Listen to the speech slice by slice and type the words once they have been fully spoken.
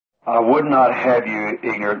I would not have you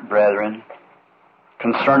ignorant, brethren,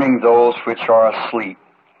 concerning those which are asleep,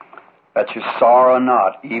 that you sorrow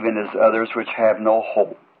not, even as others which have no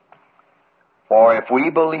hope. For if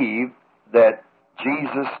we believe that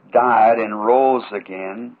Jesus died and rose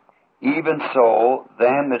again, even so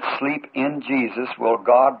them that sleep in Jesus will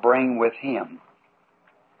God bring with him.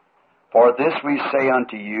 For this we say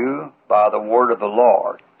unto you by the word of the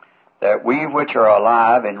Lord, that we which are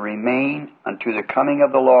alive and remain unto the coming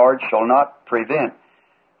of the Lord shall not prevent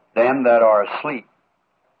them that are asleep.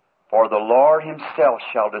 For the Lord himself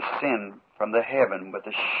shall descend from the heaven with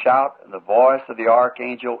a shout and the voice of the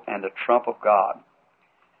archangel and the trump of God.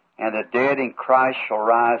 And the dead in Christ shall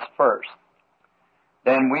rise first.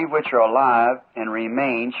 Then we which are alive and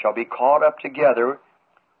remain shall be caught up together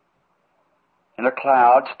in the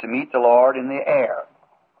clouds to meet the Lord in the air.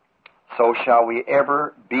 So shall we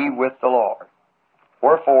ever be with the Lord.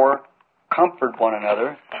 Wherefore, comfort one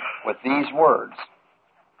another with these words.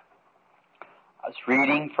 I was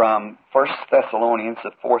reading from 1 Thessalonians,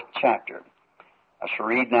 the 4th chapter. I shall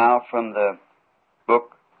read now from the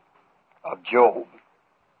book of Job,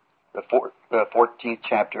 the 14th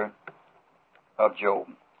chapter of Job.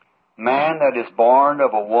 Man that is born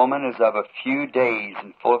of a woman is of a few days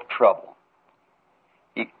and full of trouble.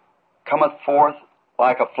 He cometh forth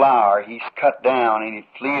like a flower, he's cut down, and he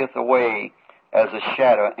fleeth away as a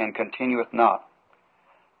shadow, and continueth not.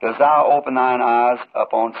 Dost thou open thine eyes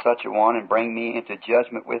upon such a one, and bring me into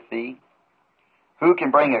judgment with thee? Who can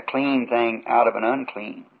bring a clean thing out of an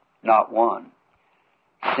unclean? Not one.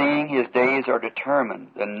 Seeing his days are determined,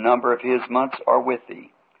 the number of his months are with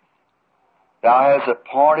thee. Thou hast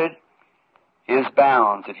appointed his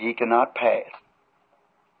bounds that he cannot pass.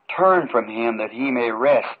 Turn from him that he may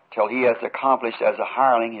rest till he has accomplished as a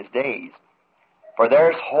hireling his days. For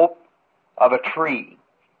there is hope of a tree.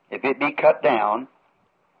 If it be cut down,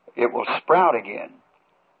 it will sprout again,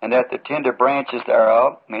 and that the tender branches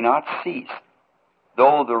thereof may not cease,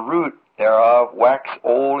 though the root thereof wax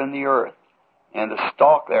old in the earth, and the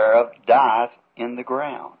stalk thereof dieth in the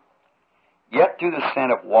ground. Yet through the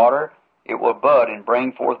scent of water it will bud and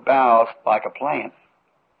bring forth boughs like a plant.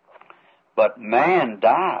 But man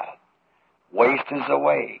dieth, wasteth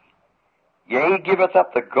away. Yea, giveth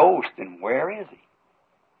up the ghost, and where is he?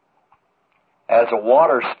 As the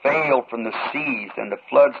waters fail from the seas, and the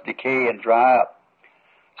floods decay and dry up,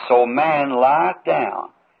 so man lieth down,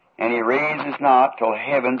 and he raises not till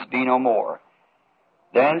heavens be no more.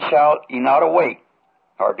 Then shall he not awake,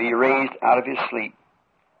 or be raised out of his sleep.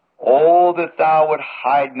 Oh, that thou would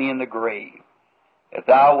hide me in the grave, that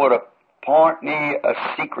thou would appoint me a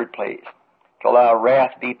secret place, till thy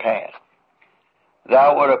wrath be past.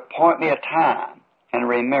 Thou would appoint me a time, and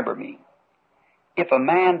remember me. If a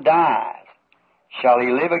man dies, shall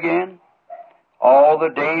he live again? All the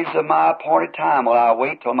days of my appointed time will I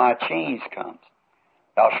wait till my change comes.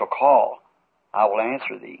 Thou shalt call, I will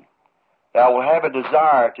answer thee. Thou wilt have a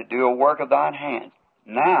desire to do a work of thine hands.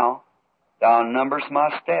 Now thou numberest my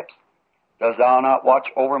steps. Dost thou not watch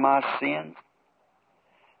over my sins?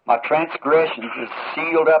 My transgressions is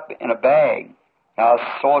sealed up in a bag. Thou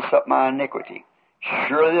sewest up my iniquity.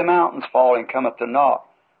 Surely the mountains fall and cometh to naught.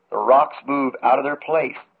 The rocks move out of their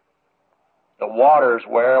place. The waters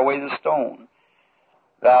wear away the stone.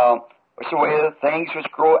 Thou washest away the things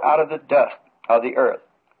which grow out of the dust of the earth,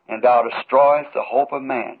 and thou destroyest the hope of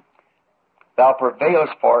man. Thou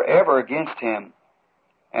prevailest forever against him,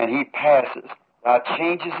 and he passes. Thou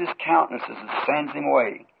changest his countenances and sends him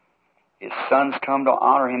away. His sons come to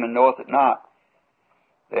honor him, and knoweth it not.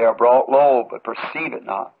 They are brought low, but perceive it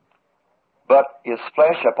not. But his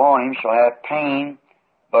flesh upon him shall have pain,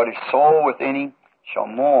 but his soul within him shall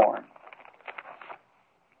mourn.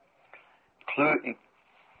 Including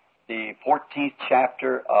the 14th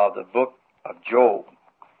chapter of the book of Job.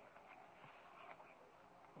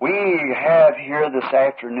 We have here this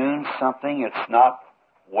afternoon something that's not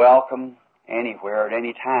welcome anywhere at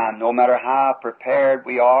any time, no matter how prepared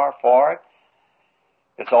we are for it.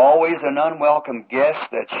 It's always an unwelcome guest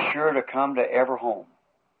that's sure to come to every home.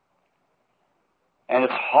 And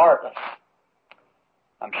it's heartless.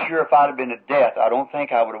 I'm sure if I'd have been a death, I don't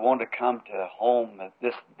think I would have wanted to come to home if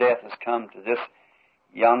this death has come to this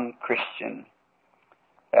young Christian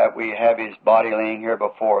that we have his body laying here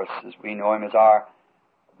before us as we know him as our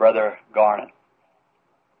Brother Garnet.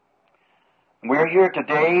 We're here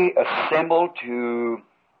today assembled to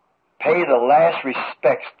pay the last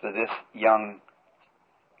respects to this young,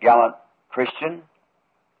 gallant Christian.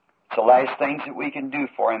 It's the last things that we can do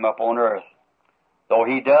for him up on earth. Though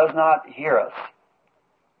he does not hear us,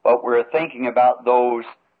 but we're thinking about those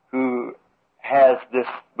who has this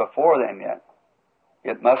before them yet.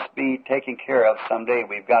 It must be taken care of someday.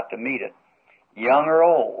 We've got to meet it. Young or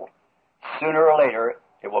old, sooner or later,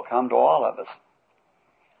 it will come to all of us.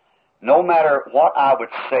 No matter what I would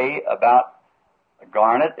say about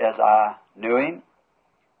Garnet as I knew him,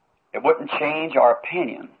 it wouldn't change our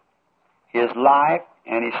opinion. His life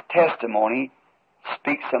and his testimony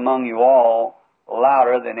speaks among you all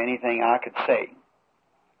louder than anything I could say.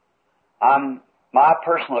 My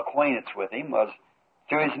personal acquaintance with him was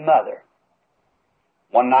through his mother.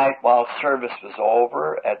 One night while service was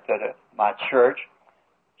over at my church,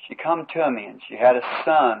 she come to me and she had a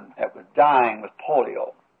son that was dying with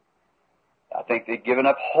polio. I think they'd given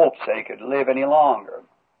up hopes that he could live any longer.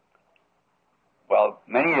 Well,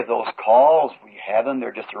 many of those calls, we have them,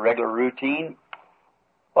 they're just a regular routine.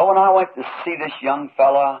 But when I went to see this young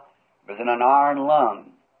fella, he was in an iron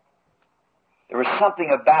lung. There was something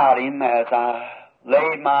about him as I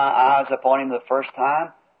laid my eyes upon him the first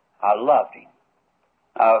time, I loved him.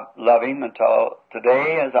 I love him until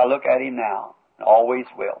today as I look at him now, and always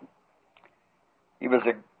will. He was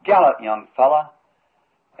a gallant young fella,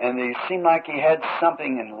 and he seemed like he had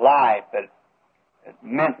something in life that it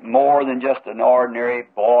meant more than just an ordinary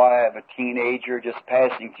boy of a teenager just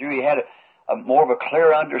passing through. He had a more of a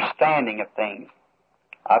clear understanding of things.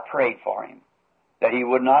 I prayed for him, that he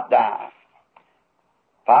would not die.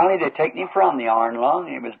 Finally, they taken him from the iron lung,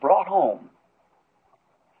 and he was brought home.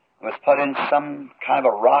 He was put in some kind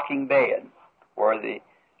of a rocking bed where they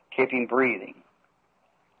kept him breathing.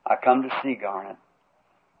 I come to see Garnet.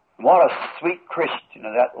 What a sweet Christian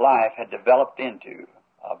that life had developed into.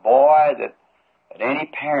 A boy that any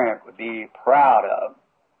parent would be proud of.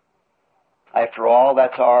 After all,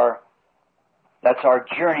 that's our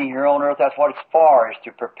journey here on earth. That's what it's for, is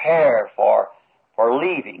to prepare for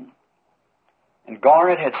leaving. And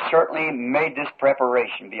Garnet had certainly made this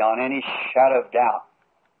preparation beyond any shadow of doubt.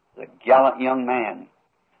 The gallant young man,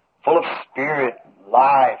 full of spirit and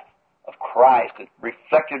life of Christ, it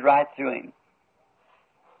reflected right through him.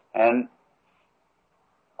 And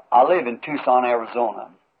I live in Tucson, Arizona.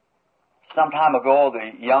 Some time ago,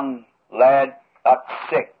 the young lad got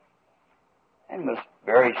sick and was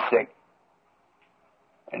very sick.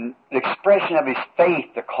 And the expression of his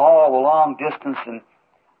faith, the call the long distance, and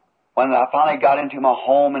when I finally got into my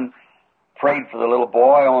home and prayed for the little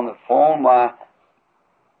boy on the phone, why,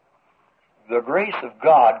 the grace of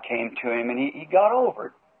God came to him and he got over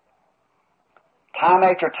it. Time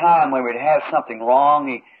after time when we'd have something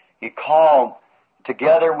wrong, he'd call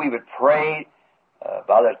together, we would pray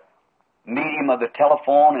by the medium of the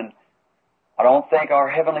telephone, and I don't think our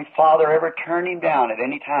Heavenly Father ever turned him down at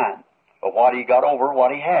any time. But what he got over,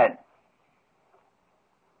 what he had.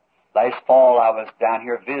 Last fall I was down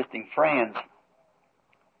here visiting friends.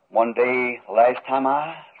 One day, last time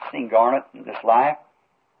I seen Garnet in this life,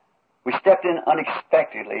 we stepped in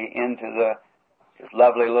unexpectedly into his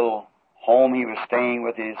lovely little home he was staying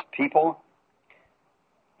with his people.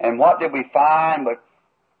 And what did we find? But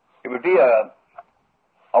it would be a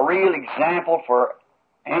real example for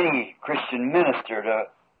any Christian minister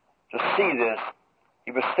to see this.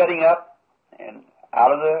 He was sitting up and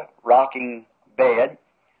out of the rocking bed,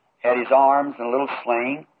 had his arms in a little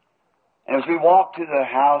sling, and as we walked to the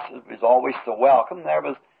house, it was always so welcome. There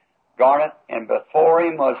was Garnet, and before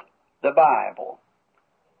him was the Bible.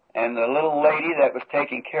 And the little lady that was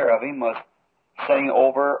taking care of him was sitting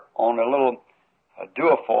over on a little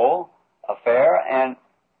duophone affair, and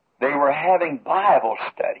they were having Bible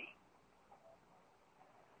study.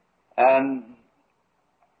 And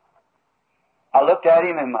I looked at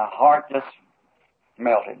him and my heart just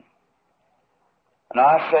melted. And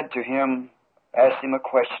I said to him, asked him a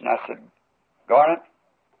question. I said, Garnet,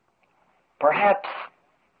 perhaps,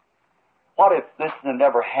 what if this had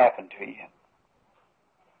never happened to you?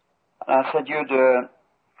 And I said,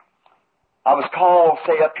 I was called,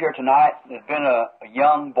 say, up here tonight. There's been a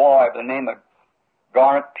young boy by the name of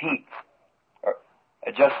Garnet Peaks.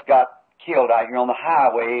 Had just got killed out here on the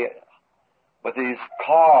highway with his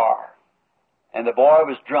car. And the boy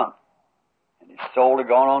was drunk. And his soul had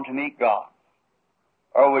gone on to meet God.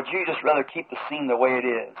 Or would you just rather keep the scene the way it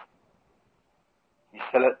is? He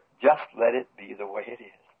said, just let it be the way it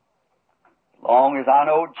is. As long as I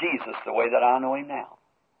know Jesus the way that I know Him now.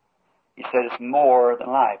 He said, it's more than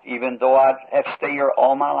life, even though I'd have to stay here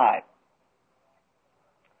all my life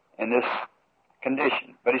in this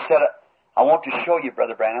condition. But he said, I want to show you,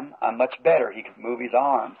 Brother Branham, I'm much better. He could move his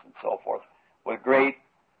arms and so forth. With great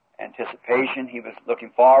anticipation, he was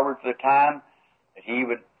looking forward to the time that he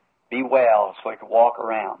would be well so he could walk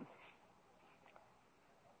around.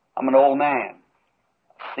 I'm an old man.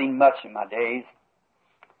 I've seen much in my days.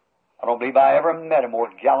 I don't believe I ever met a more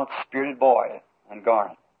gallant-spirited boy and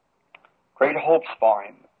Garnet. Great hopes for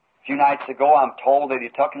him. A few nights ago, I'm told that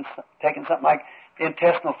he'd taken something like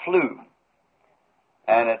intestinal flu.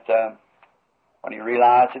 And when he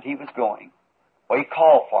realized that he was going, well, he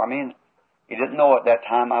called for me, and he didn't know at that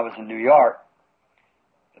time I was in New York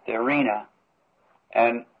at the arena.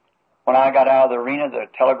 And when I got out of the arena, the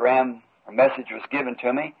telegram or message was given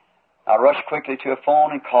to me. I rushed quickly to a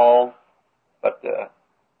phone and called, but the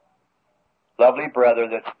lovely brother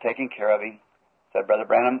that's taking care of him said, Brother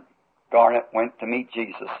Branham, Garnet went to meet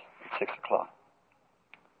Jesus at 6 o'clock.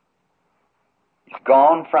 He's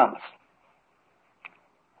gone from us.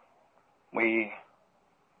 We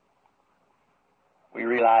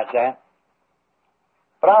realize that.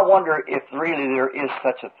 But I wonder if really there is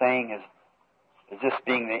such a thing as this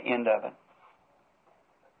being the end of it.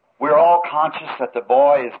 We're all conscious that the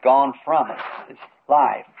boy is gone from us, his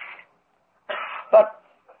life. But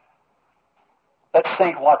let's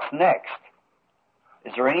think what's next.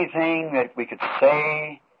 Is there anything that we could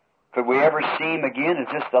say? Could we ever see him again? Is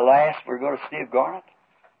this the last we're going to see of Garnet?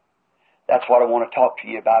 That's what I want to talk to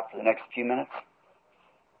you about for the next few minutes.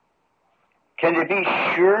 Can you be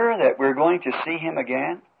sure that we're going to see him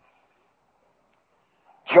again?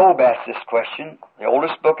 Job asked this question, the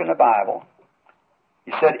oldest book in the Bible.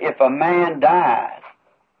 He said, if a man dies,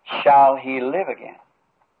 shall he live again?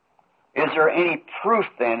 Is there any proof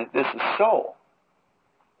then that this is so?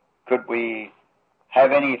 Could we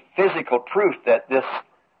have any physical proof that this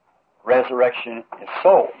resurrection is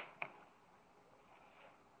so?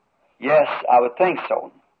 Yes, I would think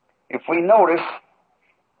so. If we notice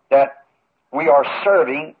that we are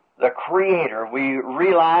serving the Creator, we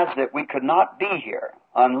realize that we could not be here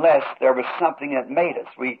unless there was something that made us.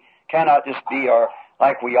 We cannot just be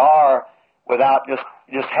like we are without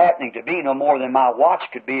just happening to be, no more than my watch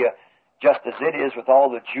could be just as it is with all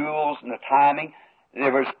the jewels and the timing.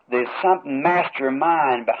 There's some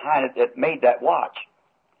mastermind behind it that made that watch.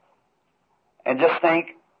 And just think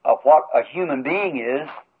of what a human being is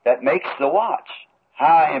that makes the watch.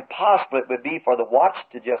 How impossible it would be for the watch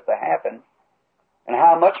to just happen, and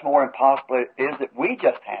how much more impossible it is that we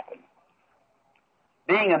just happen.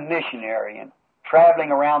 Being a missionary and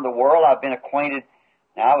traveling around the world, I've been acquainted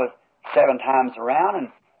now with 7 times around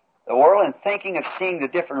in the world, and thinking of seeing the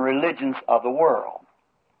different religions of the world,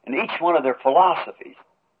 and each one of their philosophies,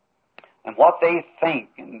 and what they think,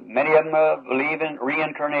 and many of them believe in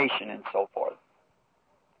reincarnation and so forth.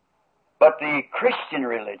 But the Christian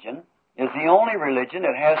religion is the only religion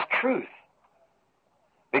that has truth,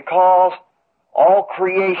 because all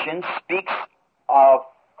creation speaks of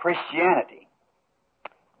Christianity.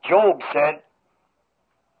 Job said,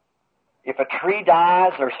 if a tree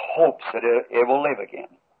dies, there's hopes that it will live again.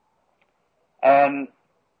 And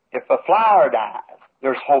if a flower dies,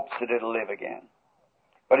 there's hopes that it'll live again.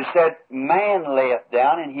 But he said, man layeth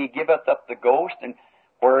down, and he giveth up the ghost, and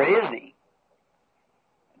where is he?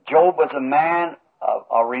 Job was a man,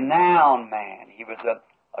 a renowned man. He was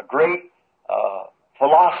a great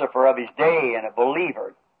philosopher of his day and a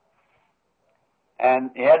believer.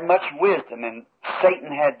 And he had much wisdom, and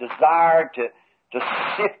Satan had desired to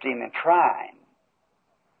sift him and try him.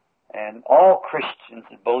 And all Christians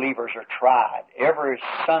and believers are tried. Every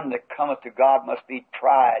son that cometh to God must be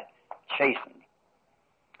tried, chastened.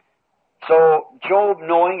 So Job,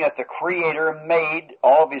 knowing that the Creator made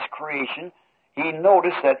all of his creation, he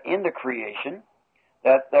noticed that in the creation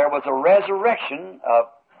that there was a resurrection of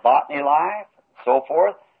botany life, and so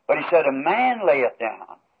forth. But he said, a man layeth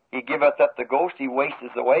down. He giveth up the ghost, he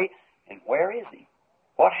wasteth away. And where is he?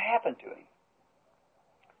 What happened to him?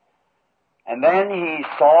 And then he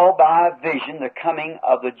saw by vision the coming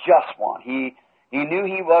of the just one. He knew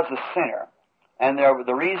he was a sinner. And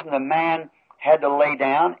the reason the man had to lay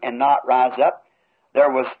down and not rise up, there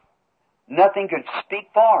was nothing could speak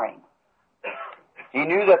for him. He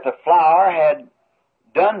knew that the flower had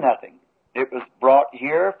done nothing. It was brought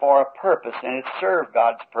here for a purpose, and it served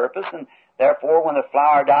God's purpose, and therefore when the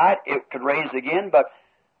flower died, it could raise again, but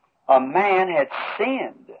a man had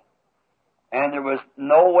sinned, and there was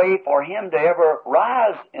no way for him to ever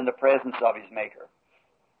rise in the presence of his Maker.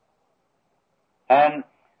 And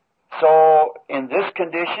so in this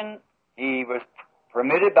condition, he was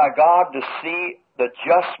permitted by God to see the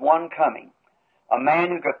just one coming, a man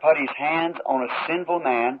who could put his hands on a sinful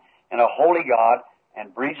man and a holy God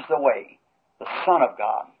and bridge the way, the Son of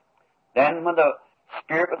God. Then when the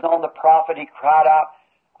Spirit was on the prophet, he cried out,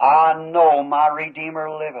 I know my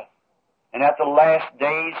Redeemer liveth. And at the last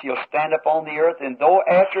days he'll stand upon the earth, and though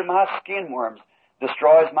after my skin worms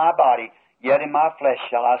destroys my body, yet in my flesh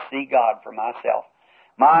shall I see God for myself.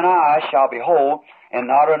 Mine eyes shall behold, and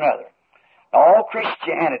not another. All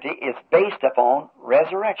Christianity is based upon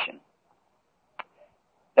resurrection.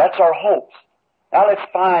 That's our hopes. Now let's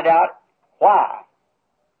find out why.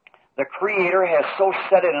 The Creator has so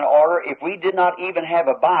set it in order, if we did not even have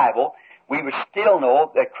a Bible, we would still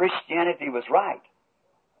know that Christianity was right.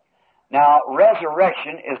 Now,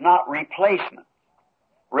 resurrection is not replacement.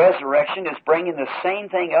 Resurrection is bringing the same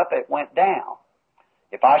thing up that went down.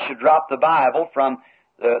 If I should drop the Bible from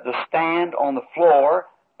the stand on the floor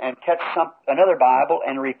and catch another Bible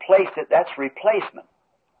and replace it, that's replacement.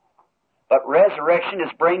 But resurrection is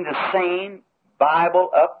bringing the same Bible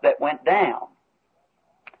up that went down.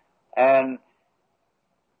 And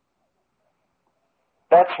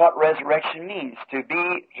that's what resurrection means, to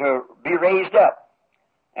be raised up.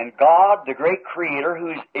 And God, the great Creator,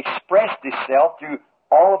 who's expressed Himself through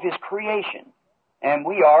all of His creation, and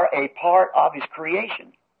we are a part of His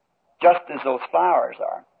creation, just as those flowers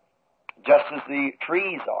are, just as the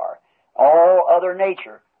trees are, all other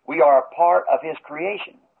nature, we are a part of His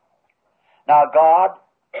creation. Now, God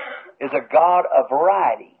is a God of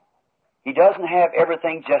variety. He doesn't have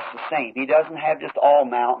everything just the same. He doesn't have just all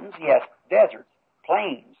mountains. He has deserts,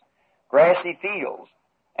 plains, grassy fields,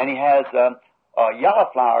 and He has yellow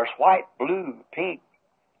flowers, white, blue, pink,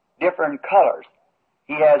 different colors.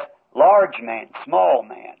 He has large man, small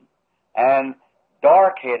man, and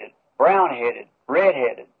dark-headed, brown-headed,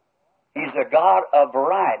 red-headed. He's a God of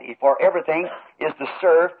variety, for everything is to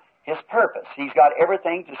serve His purpose. He's got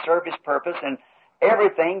everything to serve His purpose, and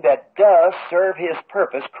everything that does serve His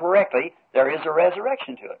purpose correctly, there is a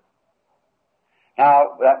resurrection to it.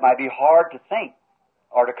 Now, that might be hard to think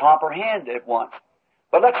or to comprehend at once,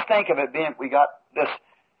 but let's think of it being, we got this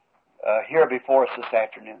here before us this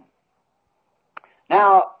afternoon.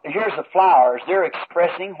 Now, here's the flowers. They're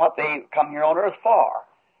expressing what they come here on earth for,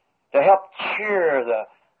 to help cheer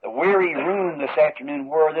the weary room this afternoon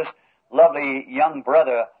where this lovely young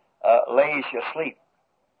brother lays asleep.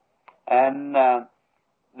 And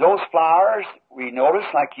those flowers, we notice,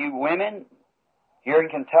 like you women here in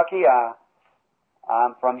Kentucky,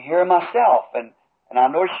 I'm from here myself, and I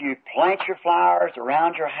notice you plant your flowers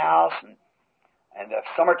around your house, and the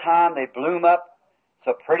summertime they bloom up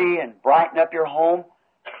so pretty and brighten up your home.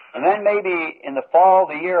 And then maybe in the fall of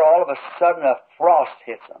the year, all of a sudden a frost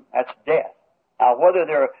hits them. That's death. Now, whether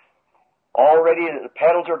they're already, the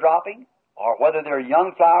petals are dropping, or whether they're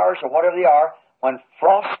young flowers or whatever they are, when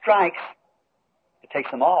frost strikes, it takes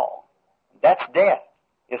them all. That's death.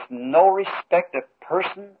 It's no respect of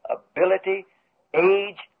person, ability,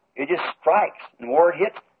 age. It just strikes. And where it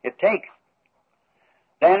hits, it takes.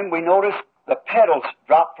 Then we notice the petals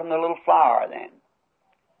drop from the little flower then.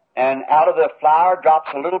 And out of the flower drops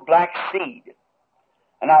a little black seed.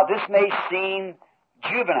 And now this may seem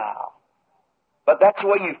juvenile, but that's the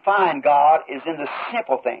way you find God, is in the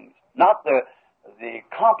simple things, not the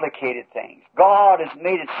complicated things. God has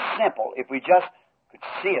made it simple if we just could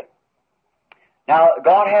see it. Now,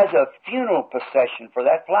 God has a funeral procession for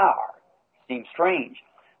that flower. Seems strange.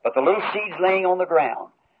 But the little seed's laying on the ground.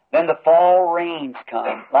 Then the fall rains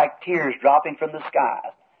come, like tears dropping from the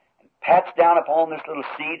skies, and pats down upon this little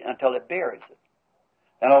seed until it buries it.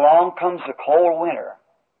 Then along comes the cold winter.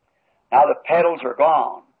 Now the petals are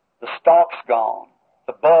gone. The stalk's gone.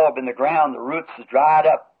 The bulb in the ground, the roots is dried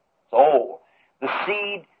up. It's old. The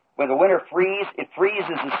seed, when the winter freezes, it freezes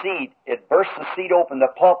the seed. It bursts the seed open, the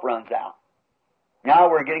pulp runs out. Now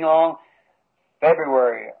we're getting along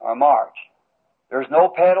February or March. There's no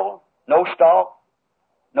petal, no stalk,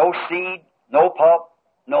 no seed, no pulp,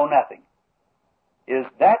 no nothing. Is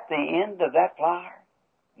that the end of that flower?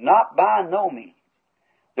 Not by no means.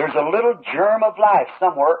 There's a little germ of life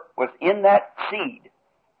somewhere within that seed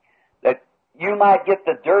that you might get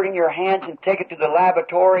the dirt in your hands and take it to the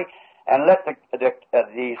laboratory and let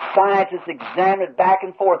the scientists examine it back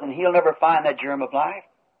and forth, and he'll never find that germ of life.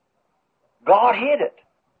 God hid it.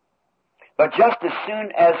 But just as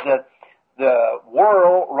soon as the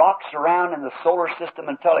world rocks around in the solar system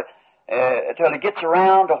until it gets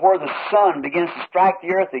around to where the sun begins to strike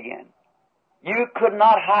the earth again, you could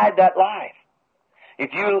not hide that life.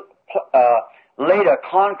 If you laid a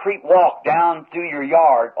concrete walk down through your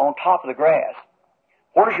yard on top of the grass,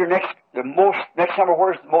 where's your next summer,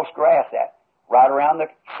 where's the most grass at? Right around the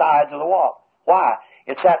sides of the walk. Why?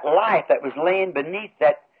 It's that life that was laying beneath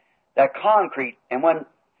that concrete. And when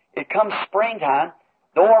it comes springtime,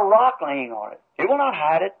 no more rock laying on it. It will not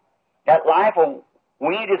hide it. That life will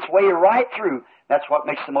weed its way right through. That's what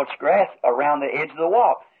makes the most grass around the edge of the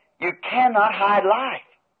walk. You cannot hide life.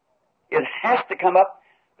 It has to come up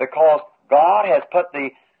because God has put the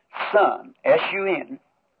sun, S-U-N,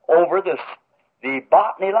 over the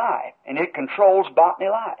botany life, and it controls botany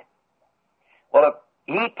life. Well,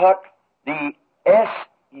 if he put the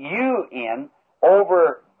S-U-N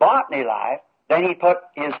over bodily life, then he put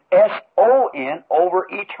his S-O-N over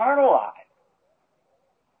eternal life.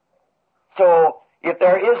 So, if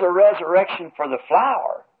there is a resurrection for the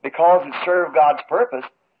flower, because it served God's purpose,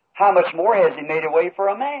 how much more has he made a way for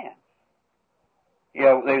a man? You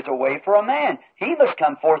know, there's a way for a man. He must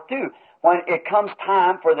come forth too. When it comes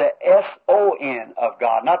time for the S-O-N of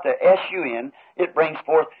God, not the S-U-N, it brings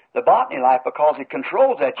forth the bodily life because it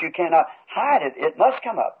controls that. You cannot hide it. It must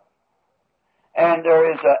come up. And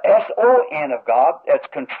there is a S-O-N of God that's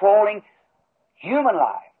controlling human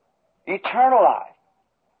life, eternal life.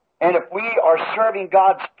 And if we are serving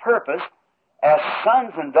God's purpose as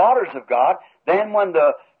sons and daughters of God, then when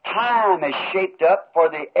the time is shaped up for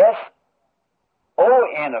the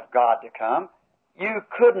S-O-N of God to come, you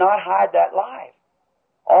could not hide that life.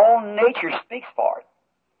 All nature speaks for it.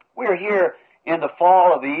 We're here in the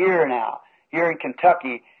fall of the year now, here in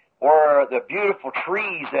Kentucky, where the beautiful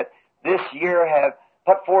trees that this year have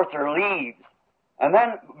put forth their leaves. And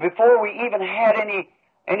then before we even had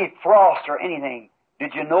any frost or anything,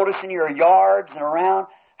 did you notice in your yards and around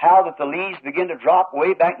how that the leaves begin to drop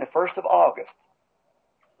way back in the 1st of August?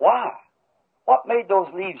 Why? What made those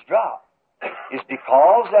leaves drop? It's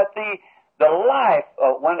because that the life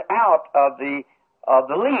went out of the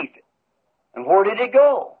leaf. And where did it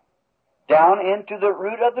go? Down into the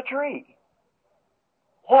root of the tree.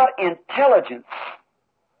 What intelligence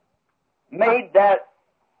made that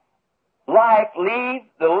life leave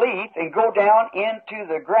the leaf and go down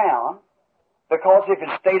into the ground? Because if it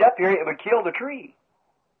stayed up here, it would kill the tree.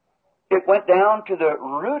 It went down to the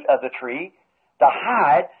root of the tree to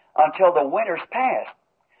hide until the winter's passed.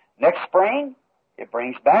 Next spring, it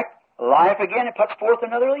brings back life again and puts forth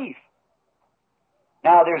another leaf.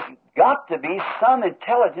 Now, there's got to be some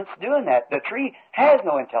intelligence doing that. The tree has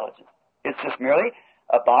no intelligence. It's just merely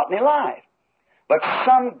a botany life. But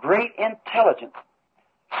some great intelligence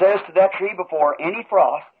says to that tree before any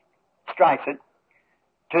frost strikes it,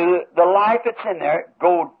 to the life that's in there,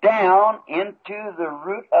 go down into the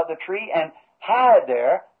root of the tree and hide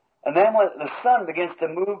there, and then when the sun begins to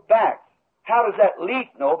move back, how does that leaf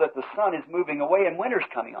know that the sun is moving away and winter's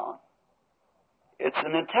coming on? It's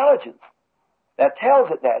an intelligence that tells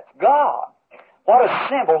it that. It's God. What a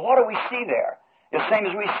symbol. What do we see there? The same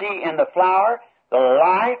as we see in the flower, the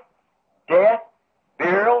life, death,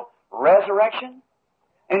 burial, resurrection,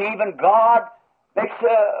 and even God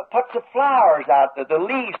puts the flowers out, the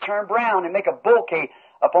leaves turn brown and make a bouquet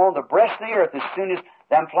upon the breast of the earth as soon as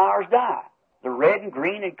them flowers die. The red and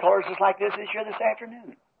green and colors just like this here this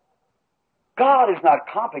afternoon. God is not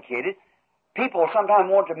complicated. People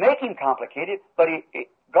sometimes want to make Him complicated, but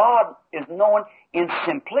God is known in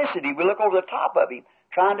simplicity. We look over the top of Him,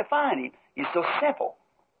 trying to find Him. He's so simple.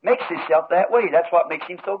 Makes Himself that way. That's what makes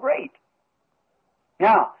Him so great.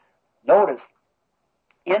 Now, notice,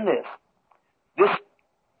 in this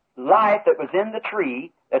life that was in the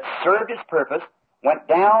tree that served its purpose went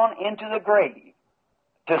down into the grave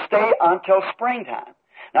to stay until springtime.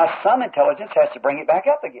 Now, some intelligence has to bring it back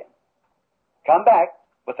up again. Come back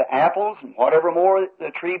with the apples and whatever more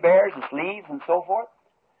the tree bears, its leaves and so forth.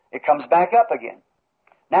 It comes back up again.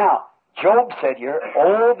 Now, Job said here,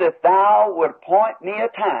 "Oh, that thou would point me a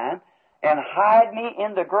time and hide me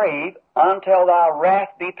in the grave until thy wrath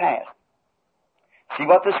be past." See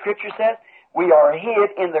what the Scripture says? We are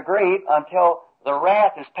hid in the grave until the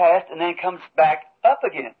wrath is past and then comes back up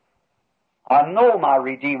again. I know my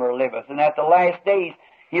Redeemer liveth, and at the last days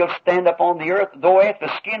He'll stand up on the earth. Though if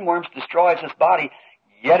the skin worms destroys His body,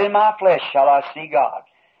 yet in my flesh shall I see God.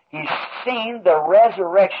 He's seen the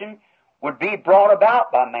resurrection would be brought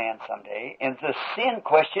about by man someday, and the sin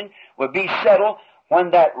question would be settled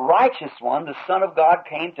when that righteous one, the Son of God,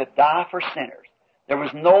 came to die for sinners. There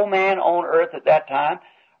was no man on earth at that time,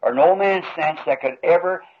 or no man since, that could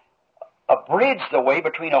ever bridge the way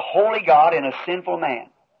between a holy God and a sinful man.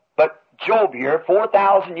 But Job here,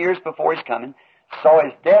 4,000 years before his coming, saw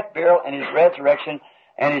His death, burial, and His resurrection,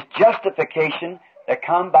 and His justification that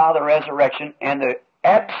come by the resurrection, and the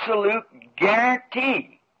absolute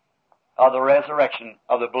guarantee of the resurrection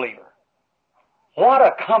of the believer. What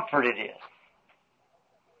a comfort it is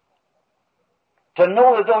to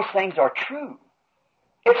know that those things are true.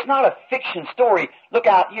 It's not a fiction story. Look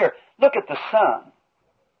out here. Look at the sun.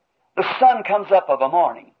 The sun comes up of a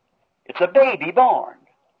morning. It's a baby born.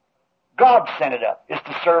 God sent it up. It's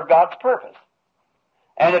to serve God's purpose.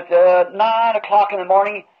 And at 9 o'clock in the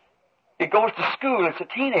morning, it goes to school. It's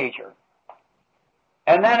a teenager.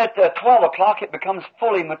 And then at 12 o'clock, it becomes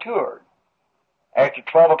fully matured. After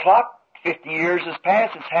 12 o'clock, 50 years has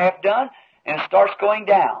passed, it's half done, and it starts going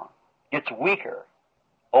down. gets weaker,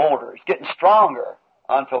 older. It's getting stronger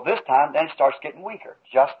until this time, then it starts getting weaker,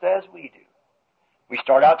 just as we do. We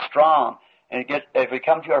start out strong, and as we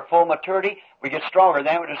come to our full maturity, we get stronger.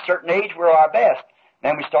 Then at a certain age, we're our best.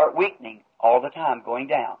 Then we start weakening all the time, going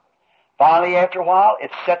down. Finally, after a while,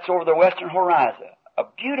 it sets over the western horizon. A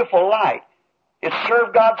beautiful light. It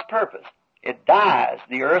served God's purpose. It dies.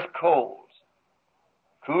 The earth cools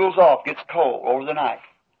off, gets cold over the night.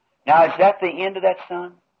 Now, is that the end of that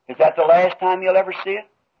sun? Is that the last time you'll ever see it?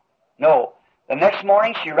 No. The next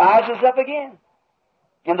morning, she rises up again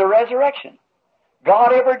in the resurrection.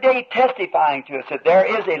 God every day testifying to us that there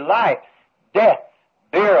is a life, death,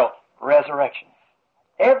 burial, resurrection.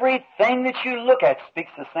 Everything that you look at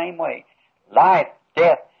speaks the same way. Life,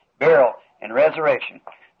 death, burial, and resurrection.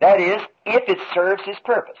 That is, if it serves His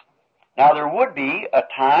purpose. Now, there would be a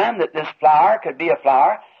time that this flower could be a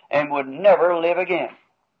flower and would never live again.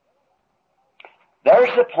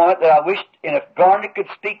 There's the point that I wished, and if Garnet could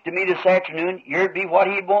speak to me this afternoon, here'd be what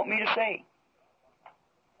he'd want me to say.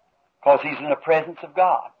 Because he's in the presence of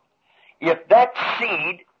God. If that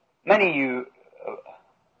seed, many of you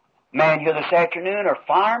men here this afternoon are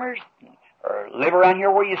farmers, or live around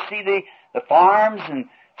here where you see the farms and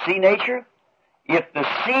see nature, if the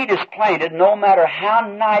seed is planted, no matter how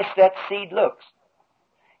nice that seed looks,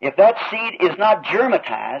 if that seed is not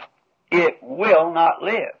germatized, it will not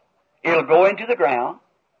live. It'll go into the ground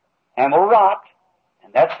and will rot,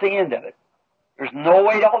 and that's the end of it. There's no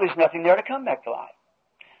way at all. There's nothing there to come back to life.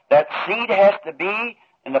 That seed has to be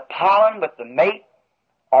in the pollen with the mate,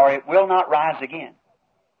 or it will not rise again.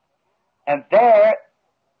 And there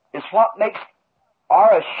is what makes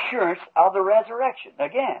our assurance of the resurrection.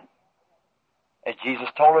 Again, as Jesus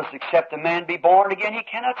told us, except a man be born again, he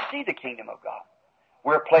cannot see the kingdom of God.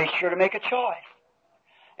 We're placed here to make a choice.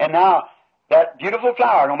 And now, that beautiful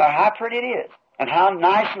flower, no matter how pretty it is, and how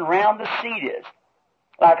nice and round the seed is,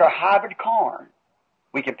 like our hybrid corn.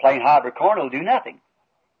 We can plain hybrid corn, it'll do nothing.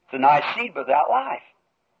 It's a nice seed without life.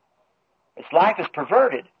 Its life is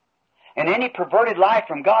perverted. And any perverted life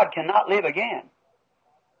from God cannot live again.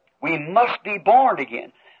 We must be born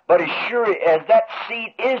again. But as sure as that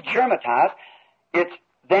seed is germatized,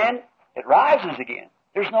 then it rises again.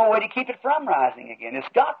 There's no way to keep it from rising again. It's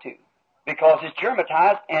got to. Because it's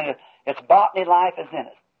germatized and its botany life is in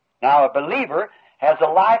it. Now, a believer has the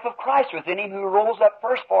life of Christ within him who rose up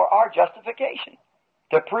first for our justification,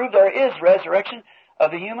 to prove there is resurrection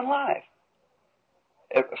of the human life,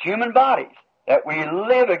 human bodies, that we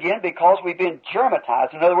live again because we've been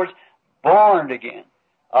germatized, in other words, born again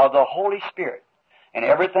of the Holy Spirit. And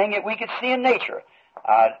everything that we could see in nature,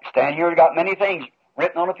 I stand here and got many things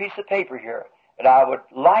written on a piece of paper here that I would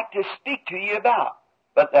like to speak to you about,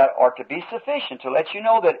 but that are to be sufficient to let you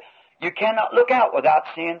know that you cannot look out without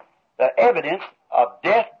seeing the evidence of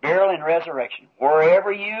death, burial, and resurrection.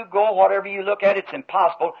 Wherever you go, whatever you look at, it's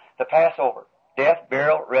impossible to pass over. Death,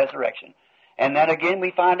 burial, resurrection. And then again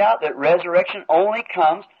we find out that resurrection only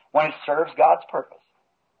comes when it serves God's purpose.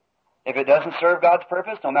 If it doesn't serve God's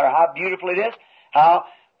purpose, no matter how beautiful it is, how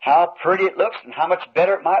pretty it looks, and how much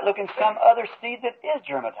better it might look in some other seed that is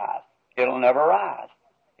germatized, it'll never rise.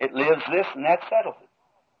 It lives this and that settles it.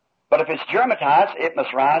 But if it's germatized, it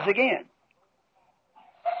must rise again.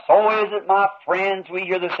 So is it, my friends, we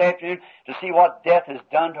here this afternoon to see what death has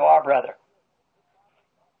done to our brother.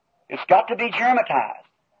 It's got to be germatized.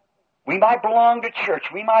 We might belong to church.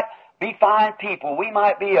 We might be fine people. We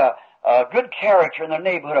might be a good character in the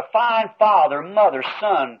neighborhood, a fine father, mother,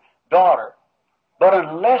 son, daughter. But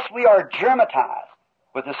unless we are germatized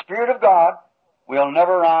with the Spirit of God, we'll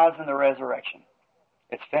never rise in the resurrection.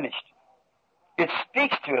 It's finished. It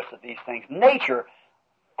speaks to us of these things. Nature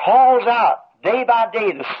calls out day by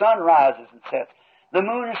day. The sun rises and sets. The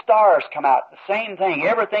moon and stars come out. The same thing.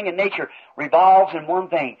 Everything in nature revolves in one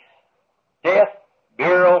thing. Death,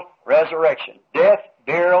 burial, resurrection. Death,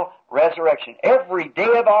 burial, resurrection. Every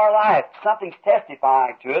day of our life, something's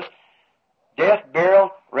testifying to us. Death,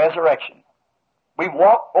 burial, resurrection. We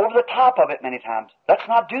walk over the top of it many times. Let's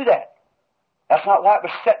not do that. That's not why it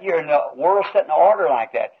was set here in the world set in order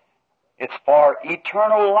like that. It's for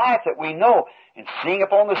eternal life that we know. And seeing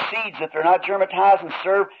upon the seeds that they're not germatized and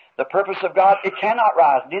serve the purpose of God, it cannot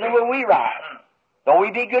rise. Neither will we rise. Though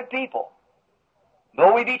we be good people.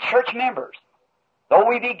 Though we be church members. Though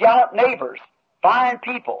we be gallant neighbors. Fine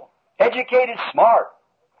people. Educated, smart.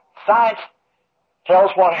 Science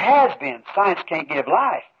tells what has been. Science can't give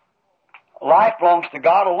life. Life belongs to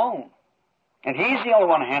God alone. And He's the only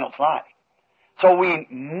one who handles life. So we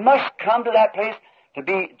must come to that place to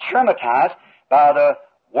be germatized by the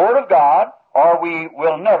Word of God, or we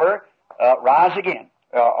will never rise again.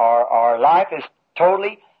 Our life is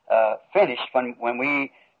totally finished. When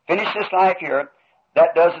we finish this life here,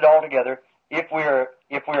 that does it altogether. If we're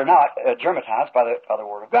not germatized by the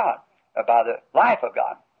Word of God, by the life of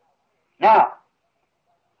God. Now,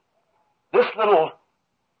 this little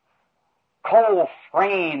cold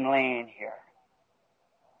frame laying here,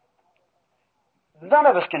 none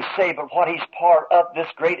of us can say but what he's part of this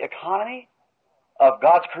great economy of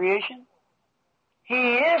God's creation.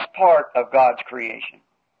 He is part of God's creation.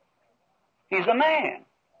 He's a man,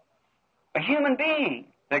 a human being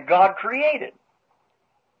that God created.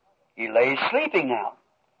 He lays sleeping now.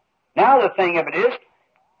 Now the thing of it is,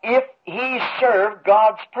 if he served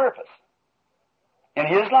God's purpose in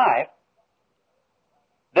his life,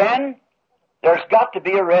 then there's got to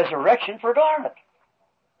be a resurrection for Garnet.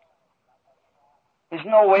 There's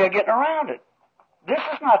no way of getting around it. This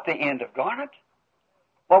is not the end of Garnet.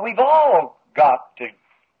 Well, we've all got to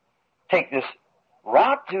take this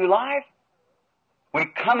route through life. We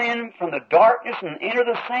come in from the darkness and enter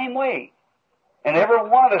the same way. And every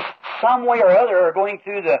one of us, some way or other, are going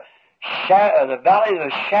through the valley of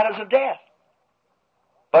the shadows of death.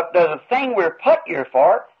 But the thing we're put here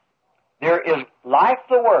for, there is life,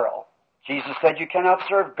 the world. Jesus said you cannot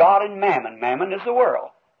serve God and mammon. Mammon is the world.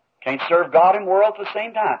 Can't serve God and world at the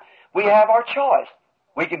same time. We have our choice.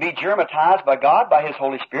 We can be germatized by God, by His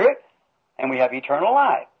Holy Spirit, and we have eternal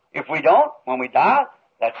life. If we don't, when we die,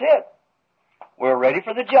 that's it. We're ready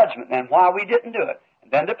for the judgment and why we didn't do it.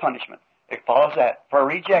 And then the punishment. It follows that for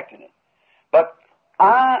rejecting it. But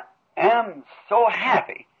I am so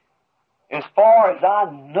happy, as far as I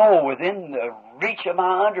know, within the reach of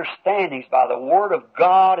my understandings by the Word of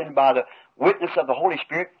God and by the witness of the Holy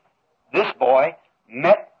Spirit, this boy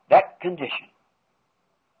met that condition.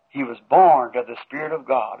 He was born of the Spirit of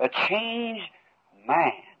God, a changed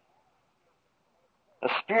man. The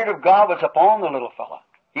Spirit of God was upon the little fellow.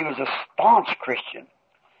 He was a staunch Christian.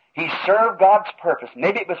 He served God's purpose.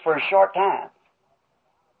 Maybe it was for a short time.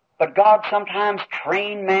 But God sometimes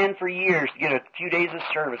trained man for years to get a few days of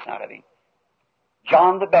service out of him.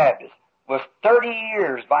 John the Baptist was 30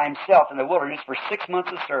 years by himself in the wilderness for 6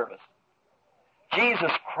 months of service.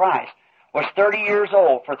 Jesus Christ was 30 years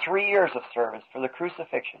old for 3 years of service for the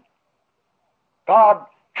crucifixion. God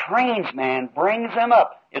trains man, brings him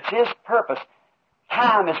up. It's His purpose.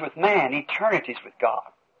 Time is with man, eternity is with God.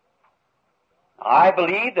 I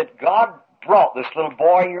believe that God brought this little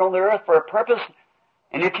boy here on the earth for a purpose.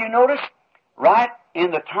 And if you notice, right in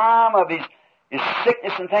the time of his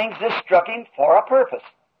sickness and things, this struck him for a purpose.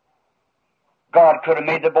 God could have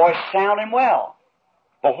made the boy sound and well.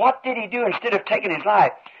 But what did He do instead of taking his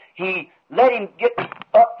life? He let him get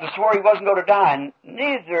up to where he wasn't going to die, and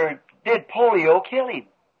neither did polio kill him.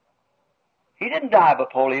 He didn't die by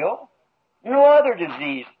polio. No other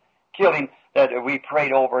disease killed him that we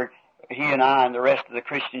prayed over, he and I and the rest of the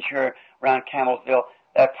Christians here around Campbellsville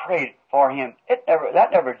that prayed for him.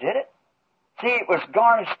 That never did it. See, it was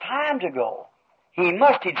Garnet's time to go. He'd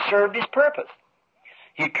served his purpose.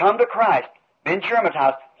 He'd come to Christ, been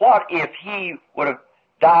germatized. What if he would have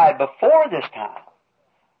died before this time?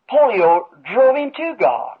 Polio drove him to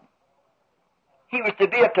God. He was to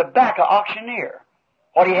be a tobacco auctioneer.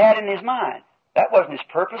 What he had in his mind, that wasn't his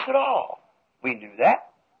purpose at all. We knew that.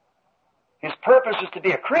 His purpose was to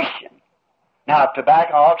be a Christian. Now, a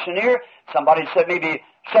tobacco auctioneer, somebody said maybe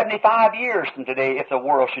 75 years from today, if the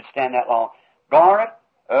world should stand that long. Garnet,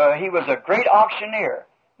 he was a great auctioneer.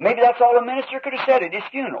 Maybe that's all the minister could have said at his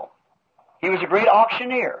funeral. He was a great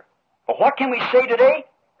auctioneer. But what can we say today?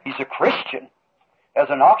 He's a Christian. As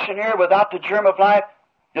an auctioneer without the germ of life,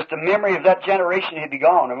 just a memory of that generation, he'd be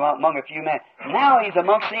gone among a few men. Now he's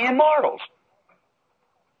amongst the immortals.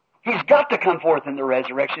 He's got to come forth in the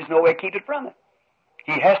resurrection. There's no way to keep it from it.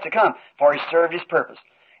 He has to come, for He served His purpose.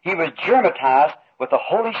 He was germatized with the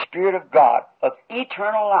Holy Spirit of God, of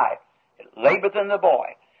eternal life. It lay within the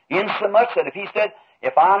boy. Insomuch that if he said,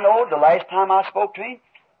 if I know, the last time I spoke to him,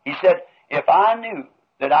 he said, if I knew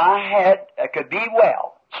that I could be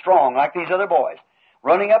well, strong, like these other boys,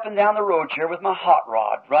 running up and down the roads here with my hot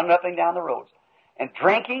rod, running up and down the roads, and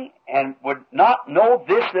drinking, and would not know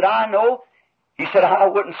this that I know, he said, I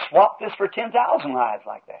wouldn't swap this for 10,000 lives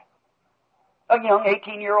like that. A young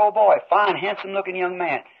 18-year-old boy, fine, handsome-looking young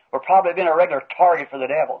man, would probably have been a regular target for the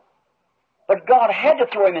devil. But God had to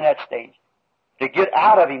throw him in that stage to get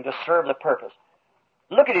out of him to serve the purpose.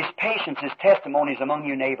 Look at his patience, his testimonies among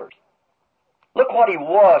you neighbors. Look what he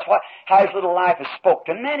was, how his little life has spoke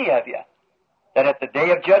to many of you. That at the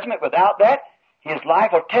day of judgment, without that, his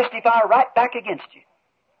life will testify right back against you.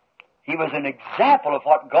 He was an example of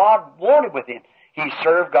what God wanted with him. He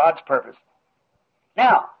served God's purpose.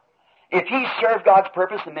 Now, If he served God's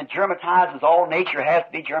purpose and been germatized as all nature has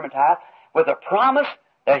to be germatized, with a promise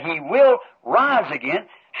that he will rise again,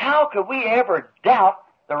 how could we ever doubt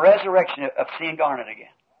the resurrection of seeing Garnet again?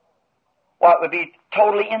 Well, it would be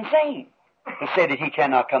totally insane to say that he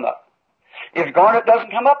cannot come up. If Garnet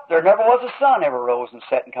doesn't come up, there never was a sun ever rose and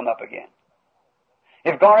set and come up again.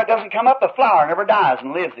 If Garnet doesn't come up, the flower never dies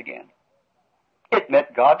and lives again. It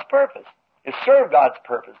met God's purpose. It served God's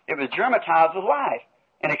purpose. It was germatized with life,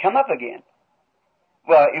 and it come up again.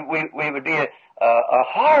 Well, we would be a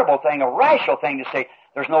horrible thing, a rational thing to say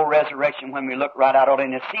there's no resurrection when we look right out on it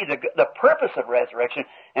and see the purpose of resurrection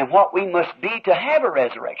and what we must be to have a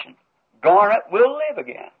resurrection. Garnet will live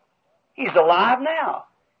again. He's alive now.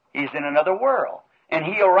 He's in another world. And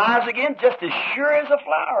he'll rise again just as sure as a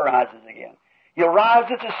flower rises again. He'll rise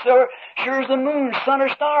just as sure as the moon, sun, or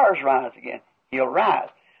stars rise again. He'll rise.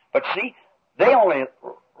 But see, they only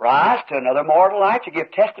rise to another mortal life to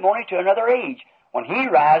give testimony to another age. When he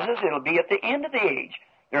rises, it'll be at the end of the age.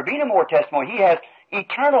 There'll be no more testimony. He has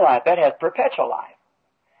eternal life. That has perpetual life.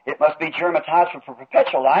 It must be germatized for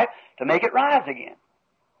perpetual life to make it rise again.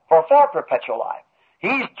 For perpetual life.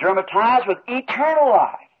 He's germatized with eternal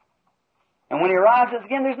life. And when he rises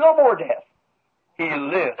again, there's no more death. He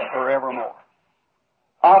lives forevermore.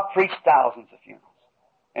 I've preached thousands of funerals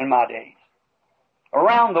in my days.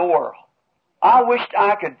 Around the world. I wished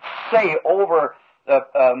I could say over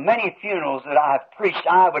the many funerals that I've preached,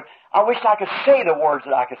 I wish I could say the words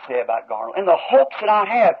that I could say about Garnell, and the hopes that I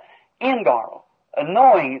have in Garnell,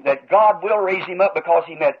 knowing that God will raise him up because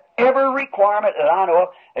he met every requirement that I know of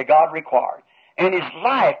that God required. And his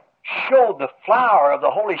life showed the flower of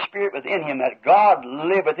the Holy Spirit within him, that God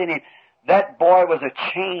lived within him. That boy was a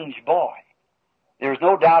changed boy. There's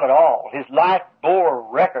no doubt at all. His life bore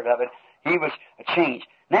a record of it. He was a change.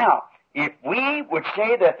 Now, if we would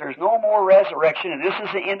say that there's no more resurrection, and this is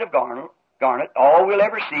the end of Garnet, all we'll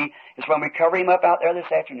ever see is when we cover him up out there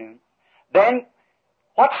this afternoon, then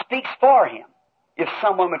what speaks for him? If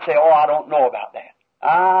someone would say, oh, I don't know about that.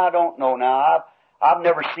 I don't know now. I've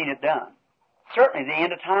never seen it done. Certainly the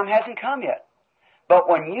end of time hasn't come yet. But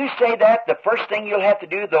when you say that, the first thing you'll have to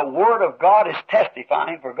do, the Word of God is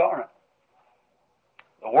testifying for Garnet.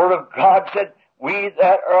 The Word of God said, we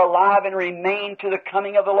that are alive and remain to the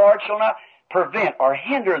coming of the Lord shall not prevent or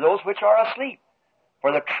hinder those which are asleep.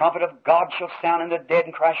 For the trumpet of God shall sound, and the dead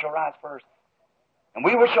in Christ shall rise first. And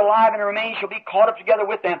we which are alive and remain shall be caught up together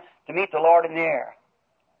with them to meet the Lord in the air.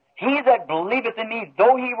 He that believeth in me,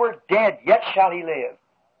 though he were dead, yet shall he live.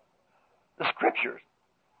 The Scriptures.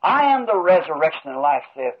 I am the resurrection and life,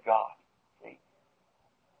 saith God. See?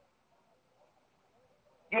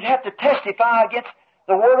 You'd have to testify against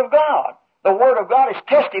the Word of God. The Word of God is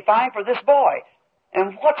testifying for this boy.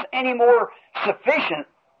 And what's any more sufficient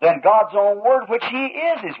than God's own Word, which He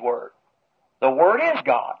is His Word? The Word is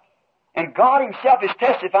God. And God Himself is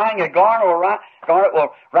testifying that Garnet will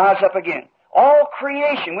rise up again. All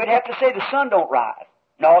creation, we'd have to say the sun don't rise.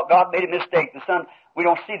 No, God made a mistake. The sun, we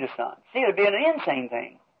don't see the sun. See, it'd be an insane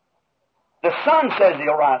thing. The sun says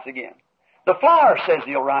He'll rise again. The flower says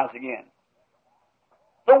He'll rise again.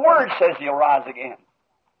 The Word says He'll rise again.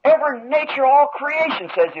 Every nature, all creation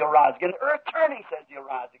says He'll rise again. The earth turning says He'll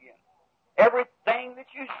rise again. Everything that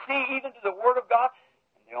you see, even to the Word of God,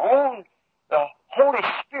 and the Holy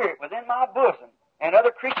Spirit within my bosom, and other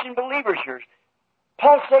Christian believers here,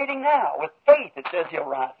 pulsating now with faith that says He'll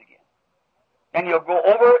rise again. And you'll go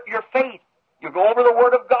over your faith. You'll go over the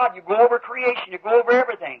Word of God. You go over creation. You go over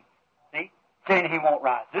everything. See? Saying He won't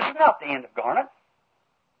rise. This is not the end of Garnet.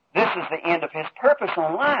 This is the end of His purpose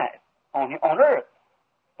on life, on earth.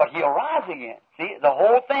 But He'll rise again. See? The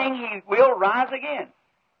whole thing, He will rise again.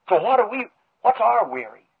 So what's our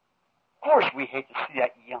weary? Of course we hate to see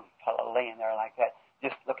that young fellow laying there like that,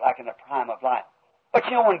 just look like in the prime of life. But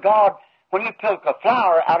you know, when you pick a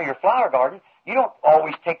flower out of your flower garden, you don't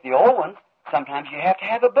always take the old ones. Sometimes you have to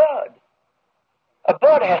have a bud. A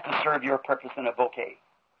bud has to serve your purpose in a bouquet.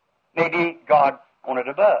 Maybe God wanted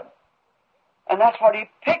a bud. And that's what He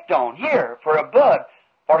picked on here, for a bud,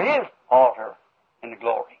 for His altar in the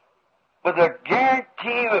glory. With a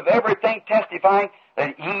guarantee of everything testifying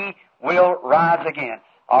that He will rise again.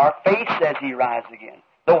 Our faith says He rises again.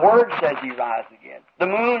 The Word says He rises again. The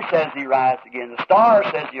moon says He rises again. The star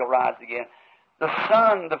says He'll rise again. The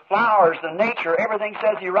sun, the flowers, the nature, everything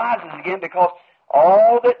says He rises again, because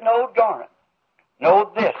all that knowed Garnet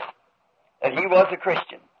know this, that he was a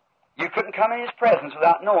Christian. You couldn't come in his presence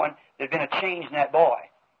without knowing there'd been a change in that boy.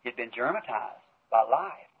 He'd been germatized by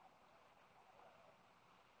life.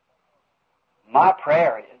 My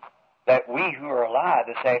prayer is that we who are alive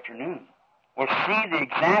this afternoon will see the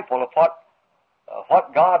example of what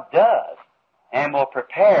what God does, and will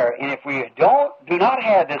prepare. And if we do not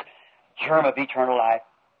have this germ of eternal life,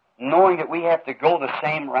 knowing that we have to go the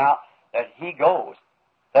same route that He goes,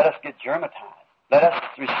 let us get germatized. Let us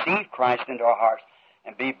receive Christ into our hearts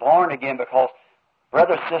and be born again, because,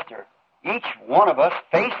 brother, sister, each one of us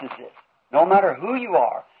faces this. No matter who you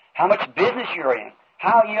are, how much business you're in,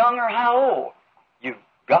 how young or how old, you've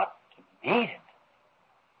got to meet it.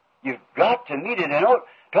 You've got to meet it, and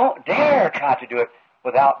don't dare try to do it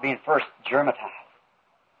without being first germatized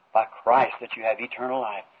by Christ, that you have eternal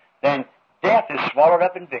life. Then death is swallowed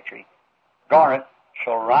up in victory. Garnet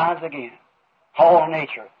shall rise again. All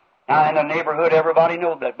nature. Now, in the neighborhood, everybody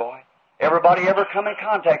knows that boy. Everybody ever come in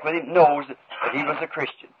contact with him knows that he was a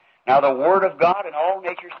Christian. Now, the Word of God in all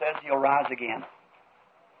nature says he'll rise again.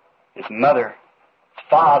 His mother, his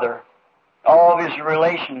father, all of his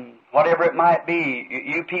relation, whatever it might be,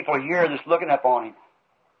 you people here that's looking up on him,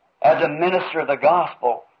 as a minister of the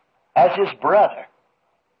gospel, as his brother.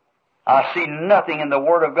 I see nothing in the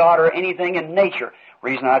Word of God or anything in nature.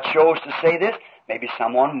 Reason I chose to say this, maybe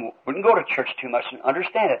someone wouldn't go to church too much and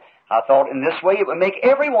understand it. I thought in this way it would make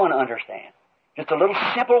everyone understand. Just a little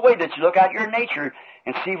simple way that you look at your nature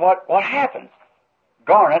and see what happens.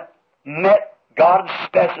 Garnet met God's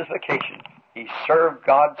specification. He served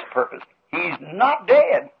God's purpose. He's not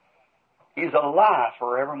dead. He's alive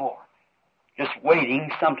forevermore, just waiting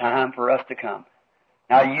sometime for us to come.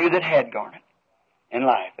 Now, you that had Garnet in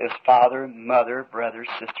life, as father, mother, brothers,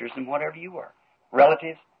 sisters, and whatever you were,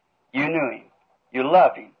 relatives, you knew him. You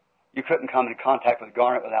loved him. You couldn't come in contact with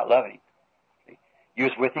Garnet without loving him. See? You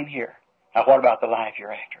was with him here. Now, what about the life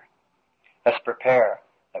you're after? Let's prepare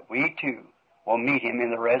that we, too, will meet him in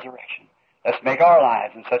the resurrection. Let's make our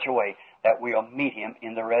lives in such a way that we'll meet him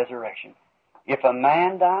in the resurrection. If a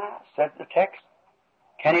man die, said the text,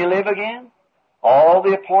 can he live again? All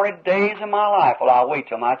the appointed days of my life will I wait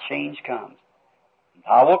till my change comes.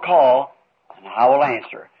 I will call, and I will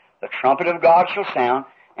answer. The trumpet of God shall sound,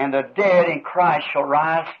 and the dead in Christ shall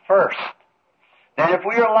rise first. Then if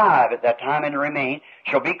we are alive at that time and remain,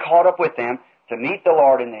 shall be caught up with them to meet the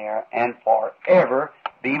Lord in the air, and forever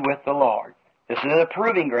be with the Lord. This is a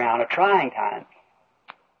proving ground, a trying time.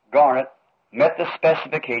 Garnet met the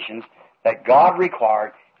specifications that God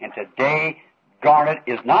required, and today Garnet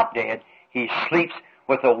is not dead. He sleeps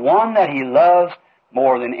with the one that he loves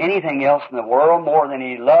more than anything else in the world, more than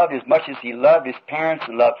he loved, as much as he loved his parents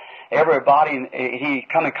and loved everybody he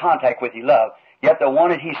come in contact with, he loved. Yet the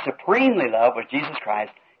one that he supremely loved was Jesus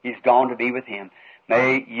Christ. He's gone to be with him.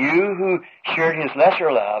 May you who shared his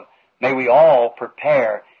lesser love, may we all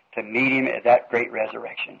prepare to meet him at that great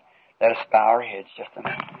resurrection. Let us bow our heads just a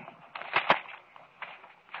minute.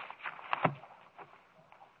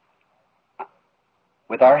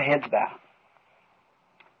 With our heads bowed.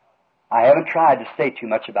 I haven't tried to say too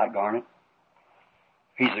much about Garnet.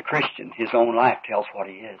 He's a Christian. His own life tells what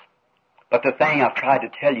he is. But the thing I've tried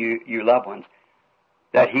to tell you, you loved ones,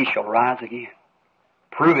 that he shall rise again.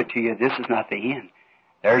 Prove it to you, this is not the end.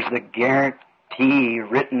 There's the guarantee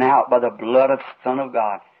written out by the blood of the Son of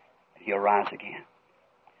God that he'll rise again.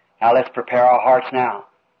 Now let's prepare our hearts now,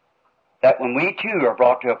 that when we too are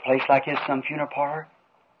brought to a place like this, some funeral parlor,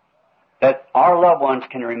 that our loved ones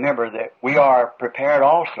can remember that we are prepared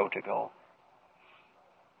also to go.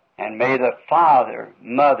 And may the father,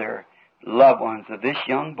 mother, loved ones of this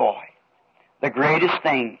young boy, the greatest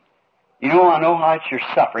thing, I know how much you're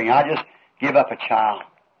suffering. I just give up a child,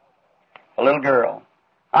 a little girl.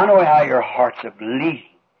 I know how your hearts are bleeding.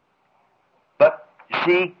 But, you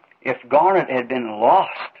see, if Garnet had been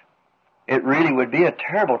lost, it really would be a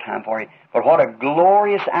terrible time for you. But what a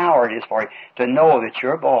glorious hour it is for you to know that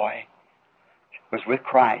your boy was with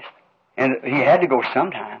Christ. And he had to go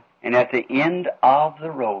sometime. And at the end of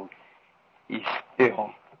the road, he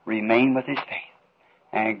still remained with his faith.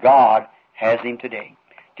 And God has him today.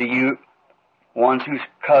 To you, ones whose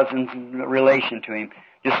cousins in relation to him,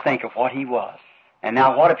 just think of what he was. And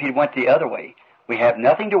now what if he went the other way? We have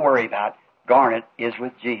nothing to worry about. Garnet is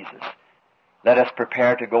with Jesus. Let us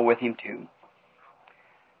prepare to go with him too.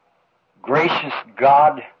 Gracious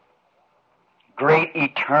God, great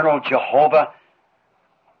eternal Jehovah,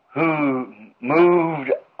 who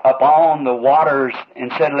moved upon the waters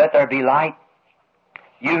and said, let there be light.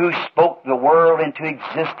 You who spoke the world into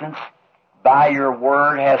existence by your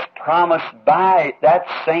word has promised by that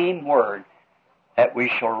same word that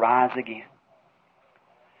we shall rise again.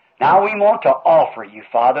 Now we want to offer you,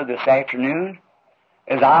 Father, this afternoon,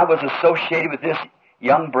 as I was associated with this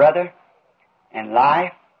young brother in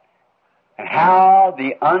life, and how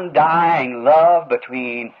the undying love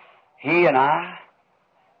between he and I,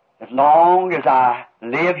 as long as I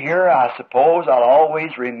live here, I suppose I'll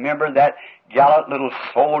always remember that gallant little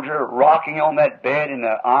soldier rocking on that bed in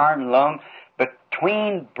the iron lung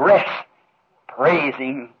between breaths,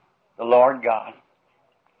 praising the Lord God.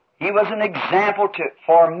 He was an example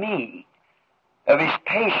for me of his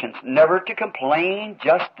patience, never to complain,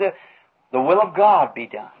 just the will of God be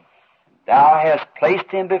done. Thou hast placed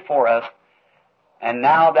him before us, and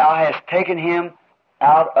now thou hast taken him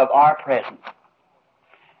out of our presence.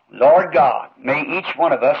 Lord God, may each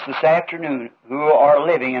one of us this afternoon who are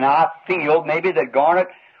living, and I feel maybe that Garnet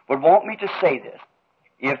would want me to say this,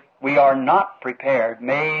 if we are not prepared,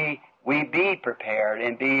 may we be prepared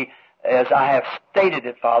and be, as I have stated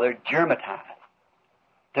it, Father, germatized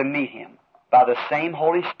to meet him by the same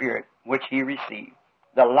Holy Spirit which he received,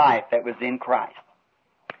 the life that was in Christ.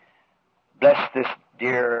 Bless this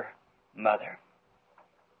dear mother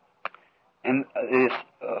and this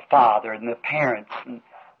father and the parents and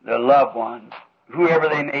the loved ones, whoever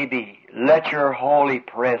they may be. Let your holy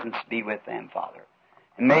presence be with them, Father.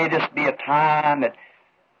 And may this be a time that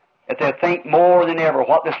they think more than ever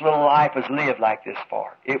what this little life was lived like this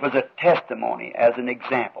for. It was a testimony as an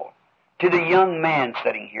example to the young man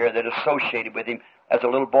sitting here that associated with him as a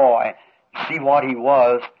little boy. See what he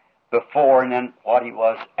was before and then what he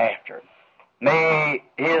was after. May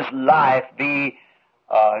his life be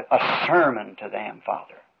a sermon to them,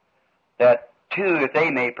 Father, that too, if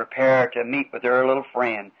they may prepare to meet with their little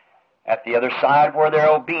friend at the other side where there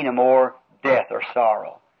will be no more death or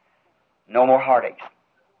sorrow, no more heartaches.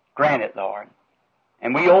 Grant it, Lord.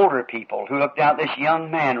 And we older people who looked out this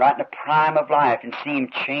young man right in the prime of life and see him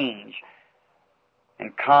change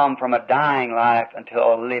and come from a dying life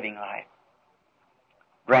until a living life.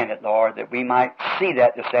 Grant it, Lord, that we might see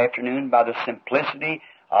that this afternoon by the simplicity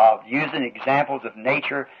of using examples of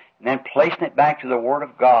nature and then placing it back to the Word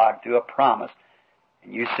of God through a promise.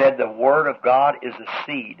 And you said the Word of God is a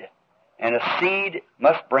seed, and a seed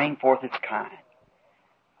must bring forth its kind.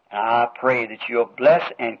 And I pray that you'll bless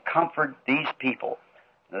and comfort these people.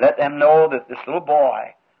 Let them know that this little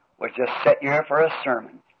boy was just set here for a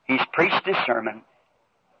sermon. He's preached his sermon.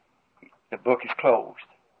 The book is closed,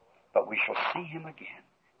 but we shall see him again.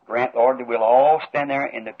 Grant, Lord, that we'll all stand there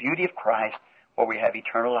in the beauty of Christ where we have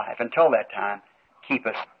eternal life. Until that time, keep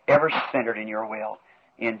us ever centered in your will.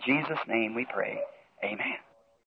 In Jesus' name we pray. Amen.